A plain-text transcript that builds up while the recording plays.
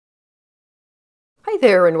Hi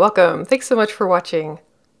there and welcome. Thanks so much for watching.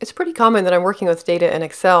 It's pretty common that I'm working with data in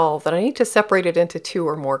Excel that I need to separate it into two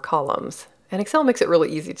or more columns, and Excel makes it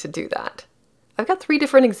really easy to do that. I've got three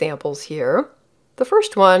different examples here. The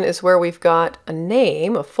first one is where we've got a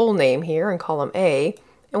name, a full name here in column A,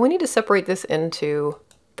 and we need to separate this into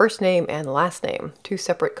first name and last name, two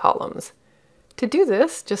separate columns. To do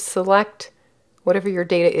this, just select whatever your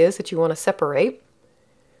data is that you want to separate,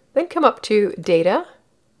 then come up to Data,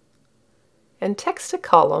 and Text to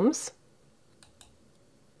Columns.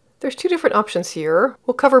 There's two different options here.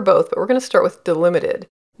 We'll cover both, but we're going to start with delimited.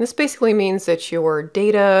 This basically means that your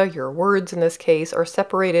data, your words in this case, are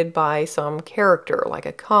separated by some character, like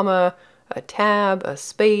a comma, a tab, a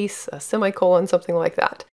space, a semicolon, something like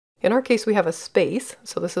that. In our case, we have a space,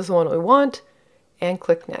 so this is the one we want, and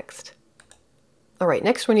click Next. All right,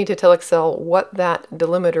 next we need to tell Excel what that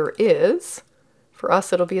delimiter is. For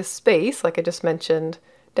us, it'll be a space, like I just mentioned.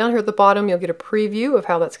 Down here at the bottom, you'll get a preview of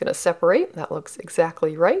how that's going to separate. That looks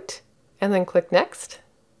exactly right. And then click Next.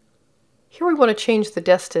 Here we want to change the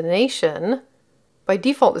destination. By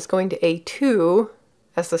default, it's going to A2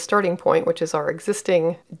 as the starting point, which is our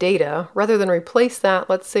existing data. Rather than replace that,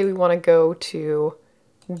 let's say we want to go to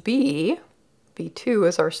B. B2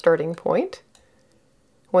 is our starting point.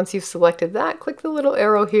 Once you've selected that, click the little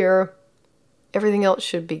arrow here. Everything else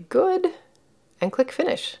should be good, and click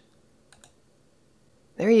Finish.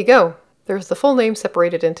 There you go. There's the full name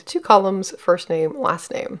separated into two columns, first name,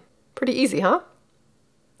 last name. Pretty easy, huh?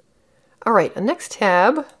 All right, the next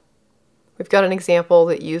tab, we've got an example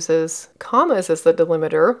that uses commas as the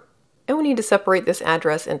delimiter, and we need to separate this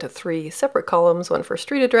address into three separate columns, one for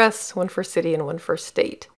street address, one for city, and one for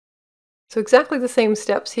state. So exactly the same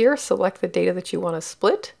steps here. Select the data that you want to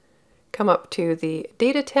split, come up to the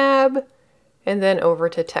Data tab, and then over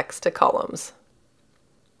to Text to Columns.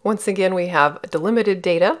 Once again, we have delimited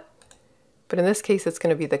data, but in this case it's going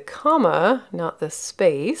to be the comma, not the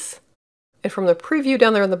space. And from the preview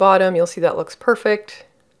down there on the bottom, you'll see that looks perfect.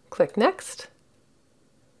 Click Next.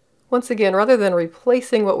 Once again, rather than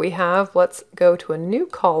replacing what we have, let's go to a new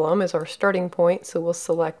column as our starting point. So we'll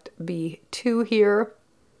select B2 here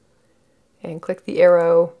and click the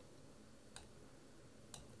arrow.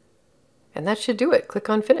 And that should do it. Click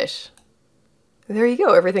on Finish. There you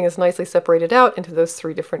go, everything is nicely separated out into those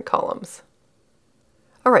three different columns.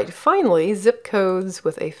 All right, finally, zip codes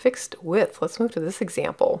with a fixed width. Let's move to this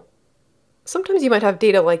example. Sometimes you might have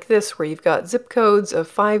data like this where you've got zip codes of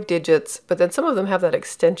 5 digits, but then some of them have that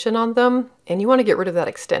extension on them, and you want to get rid of that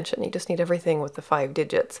extension. You just need everything with the 5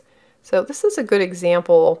 digits. So this is a good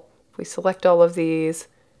example. If we select all of these,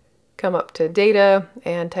 come up to Data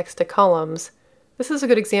and Text to Columns, this is a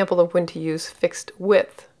good example of when to use fixed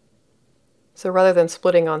width. So rather than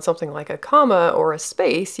splitting on something like a comma or a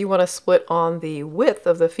space, you want to split on the width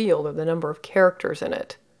of the field or the number of characters in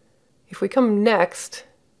it. If we come next,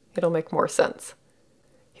 it'll make more sense.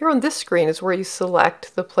 Here on this screen is where you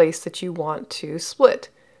select the place that you want to split.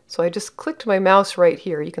 So I just clicked my mouse right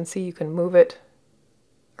here. You can see you can move it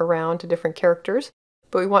around to different characters,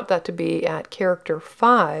 but we want that to be at character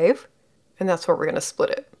 5, and that's where we're going to split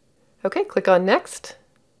it. Okay, click on Next.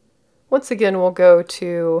 Once again, we'll go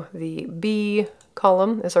to the B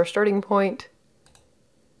column as our starting point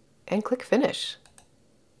and click Finish.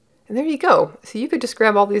 And there you go. So you could just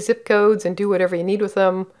grab all these zip codes and do whatever you need with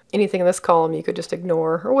them. Anything in this column you could just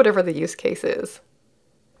ignore, or whatever the use case is.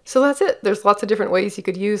 So that's it. There's lots of different ways you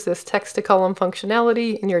could use this text to column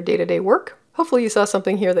functionality in your day-to-day work. Hopefully you saw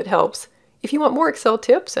something here that helps. If you want more Excel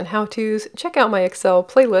tips and how-tos, check out my Excel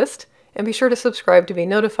playlist and be sure to subscribe to be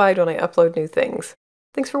notified when I upload new things.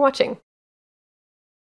 Thanks for watching.